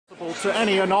to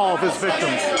any and all of his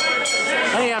victims.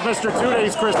 Then you have Mr. 2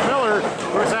 Days Chris Miller,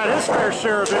 who's had his fair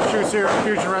share of issues here in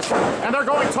Fusion Wrestling, and they're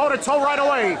going toe-to-toe right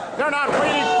away. They're not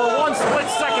waiting for one split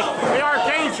second. The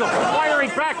Archangel firing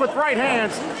back with right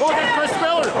hands. Look at Chris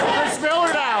Miller. Chris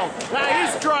Miller now. Now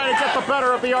he's trying to get the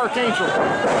better of the Archangel.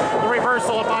 The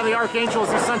reversal by the Archangel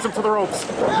as he sends him to the ropes.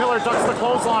 Miller ducks the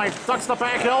clothesline, ducks the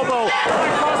back elbow,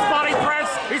 cross-body press.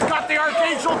 He's got the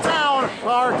Archangel down. The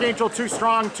Archangel too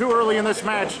strong, too early in this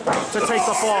match to take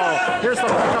the fall. Here's the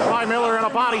pickup by Miller and a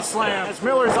body slam. As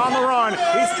Miller's on the run,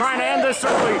 he's trying to end this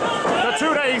early. The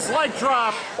 2 Days leg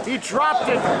drop. He dropped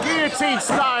it guillotine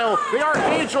style. The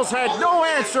Archangel's had no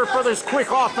answer for this quick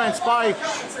offense by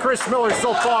Chris Miller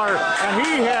so far. And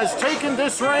he has taken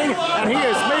this ring and he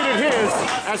has made it his,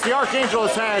 as the Archangel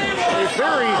has had a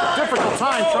very difficult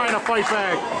time trying to fight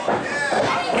back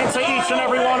into each and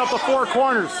every one of the four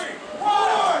corners.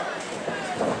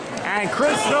 And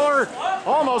Chris Miller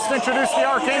almost introduced the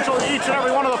Archangel to each and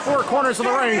every one of the four corners of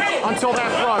the ring until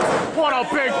that thrust. What a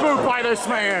big boot by this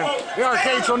man. The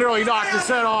Archangel nearly knocked his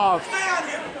head off.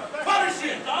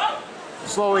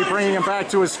 Slowly bringing him back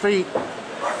to his feet.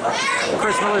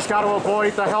 Chris Miller's got to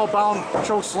avoid the hellbound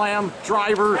choke slam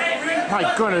driver.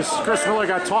 My goodness, Chris Miller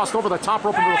got tossed over the top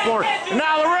rope into the floor. And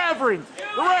now the Reverend.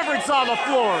 The Reverend's on the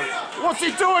floor. What's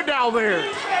he doing down there?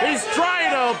 He's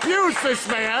trying to abuse this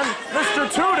man, Mr.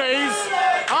 2 Days,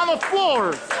 on the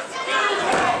floor.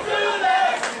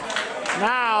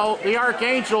 Now the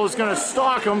Archangel is going to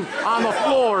stalk him on the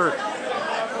floor.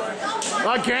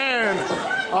 Again,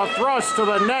 a thrust to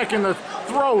the neck and the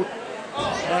throat.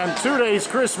 And 2 Days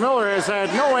Chris Miller has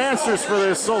had no answers for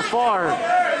this so far.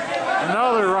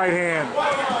 Another right hand.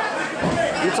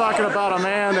 You're talking about a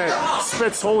man that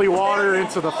spits holy water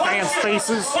into the fans'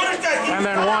 faces and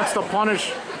then wants to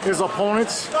punish his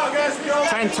opponents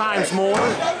 10 times more.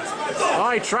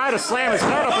 Oh, he tried to slam his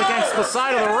head up against the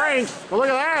side of the ring, but look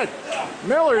at that.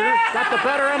 Miller got the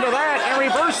better end of that and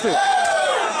reversed it.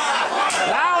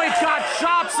 Now he's got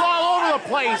chops all over the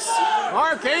place.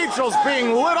 Archangel's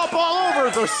being lit up all over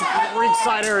the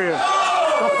ringside area.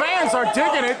 The fans are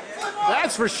digging it,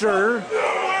 that's for sure.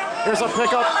 Here's a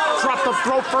pickup, drop the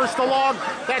throat first along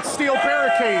that steel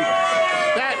barricade.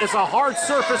 That is a hard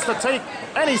surface to take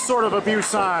any sort of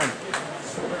abuse on.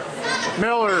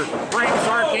 Miller brings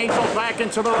Archangel back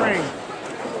into the ring.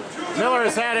 Miller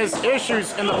has had his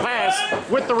issues in the past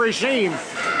with the regime,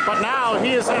 but now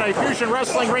he is in a Fusion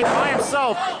Wrestling ring by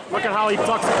himself. Look at how he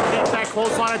ducks underneath that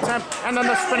clothesline attempt and then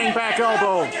the spinning back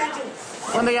elbow.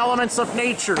 When the elements of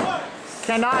nature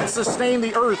cannot sustain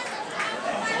the earth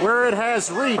where it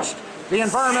has reached the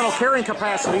environmental carrying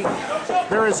capacity,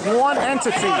 there is one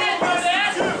entity.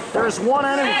 There is one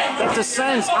entity that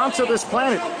descends onto this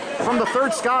planet from the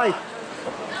third sky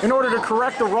in order to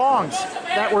correct the wrongs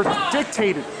that were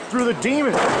dictated through the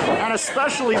demons, and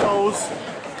especially those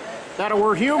that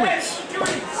were humans.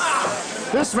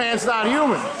 This man's not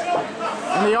human.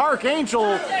 And the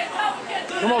Archangel,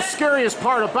 the most scariest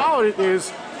part about it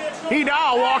is he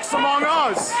now walks among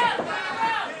us.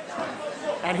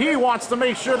 And he wants to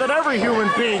make sure that every human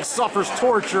being suffers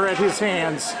torture at his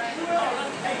hands.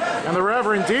 And the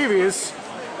Reverend DVS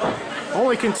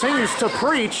only continues to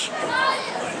preach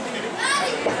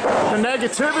the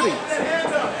negativity.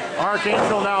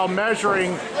 Archangel now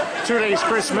measuring 2 Days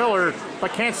Chris Miller,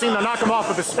 but can't seem to knock him off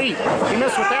of his feet. He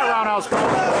missed with that roundhouse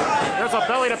punch. There's a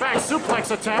belly-to-back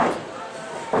suplex attempt.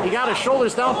 He got his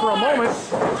shoulders down for a moment.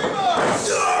 Look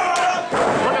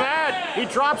at that. He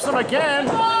drops him again.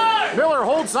 Miller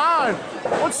holds on.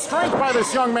 What strength by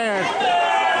this young man.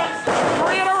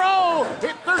 3 in a row.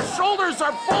 Their shoulders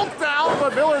are both down,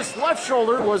 but Miller's left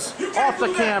shoulder was off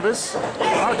the canvas.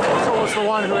 Archangel was the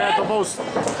one who had the most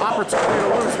opportunity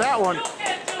to lose that one.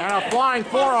 And a flying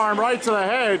forearm right to the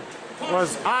head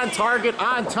was on target,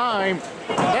 on time.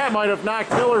 That might have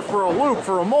knocked Miller for a loop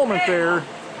for a moment there.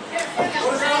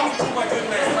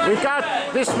 We've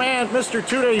got this man, Mr.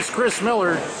 2 Days Chris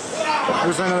Miller,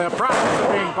 who's in the process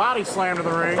of being body slammed in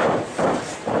the ring.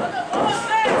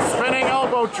 Spinning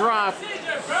elbow drop,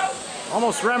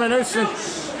 almost reminiscent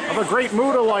of a Great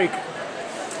Muta-like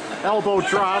elbow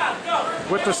drop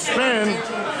with the spin.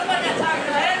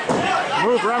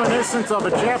 Move reminiscent of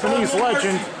a Japanese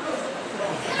legend.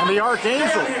 And the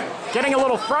Archangel getting a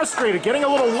little frustrated, getting a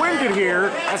little winded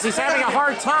here as he's having a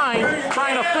hard time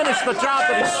trying to finish the job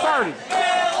that he started.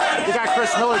 You got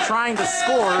Chris Miller trying to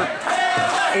score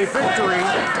a victory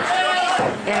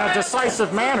in a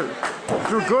decisive manner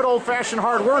through good old-fashioned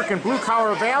hard work and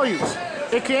blue-collar values.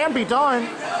 It can be done,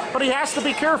 but he has to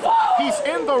be careful. He's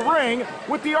in the ring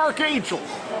with the Archangel.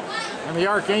 And the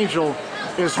Archangel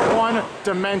is one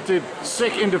demented,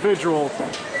 sick individual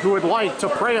who would like to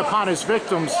prey upon his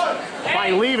victims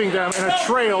by leaving them in a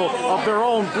trail of their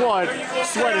own blood,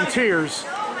 sweat, and tears.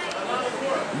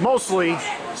 Mostly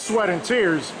sweat and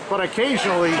tears, but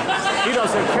occasionally he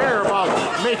doesn't care about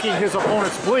making his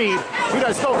opponents bleed. He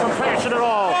has no compassion at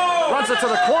all. Runs it to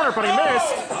the corner, but he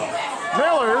missed.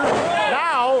 Miller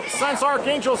now sends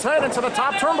Archangel's head into the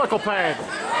top turnbuckle pad.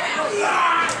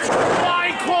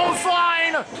 Flying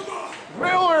clothesline!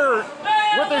 Miller,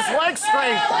 with his leg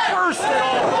strength, bursted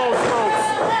off those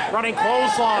ropes. Running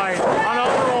clothesline,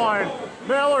 another one.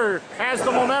 Miller has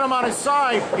the momentum on his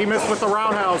side. He missed with the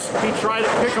roundhouse. He tried to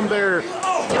kick him there.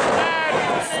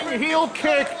 Bad heel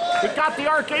kick. He got the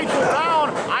Archangel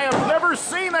down. I have never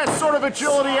seen that sort of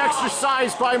agility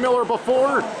exercised by Miller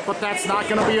before, but that's not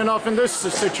going to be enough in this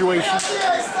situation.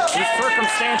 There's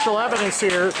circumstantial evidence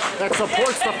here that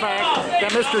supports the fact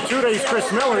that Mr. 2 Days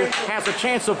Chris Miller has a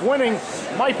chance of winning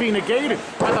might be negated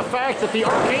by the fact that the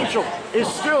Archangel is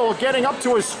still getting up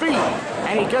to his feet,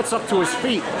 and he gets up to his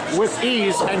feet with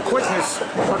ease and quickness.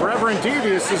 But Reverend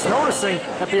DVS is noticing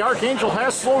that the Archangel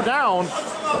has slowed down.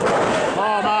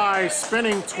 Oh my,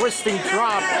 spinning, twisting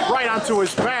drop right onto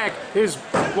his back. His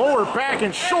lower back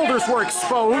and shoulders were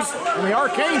exposed, and the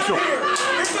Archangel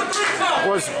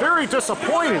was very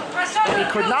disappointed that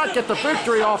he could not get the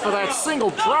victory off of that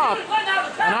single drop.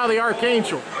 And now the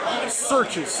Archangel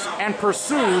searches and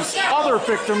pursues other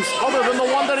victims other than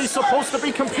the one that he's supposed to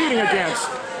be competing against.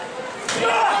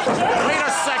 Wait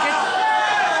a second.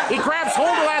 He grabs hold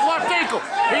of that left ankle.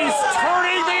 He's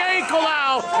turning the ankle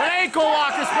now. An ankle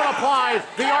lock has been applied.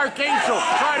 The Archangel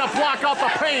trying to block out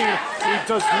the pain. He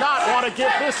does not want to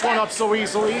give this one up so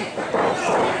easily.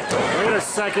 Wait a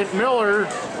second. Miller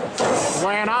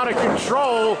ran out of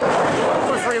control.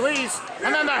 Was released.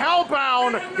 And then the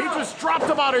hellbound. He just dropped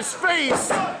him on his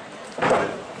face.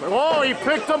 Oh, he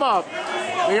picked him up.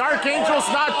 The Archangel's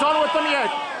not done with him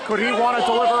yet. Could he want to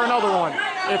deliver another one?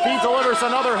 If he delivers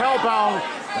another hellbound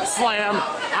slam,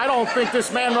 I don't think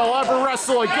this man will ever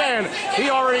wrestle again. He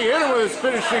already hit him with his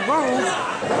finishing move.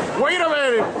 Wait a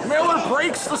minute. Miller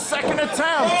breaks the second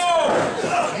attempt.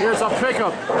 Here's a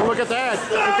pickup. Look at that.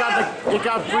 It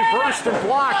got reversed and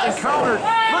blocked and countered.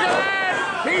 Look at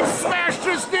that. He smashed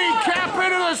his kneecap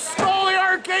into the skull of the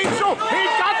Archangel. He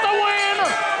got the win.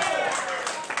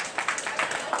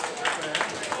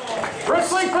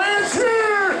 Wrestling fans,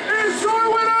 here is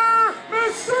your winner,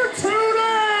 Mr. 2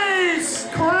 Days,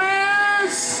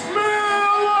 Chris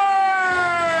Miller!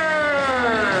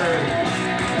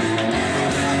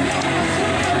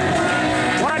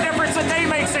 What a difference a day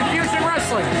makes in fusion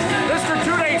wrestling. Mr.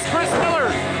 2 Days, Chris Miller,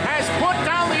 has put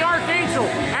down the Archangel,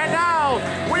 and now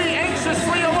we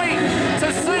anxiously await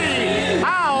to see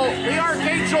how the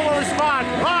Archangel will respond.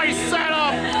 Oh, he set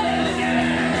up,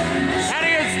 and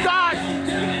he is not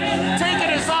taking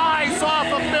his eyes off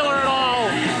of Miller at all.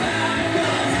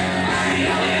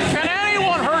 Can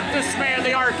anyone hurt this man,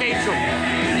 the Archangel?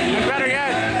 And better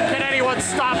yet, can anyone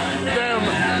stop them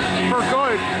for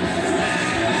good?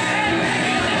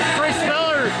 Chris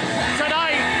Miller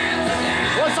tonight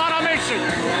was on a mission.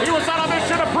 He was on a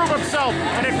mission to prove himself,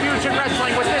 and in fusion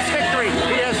wrestling was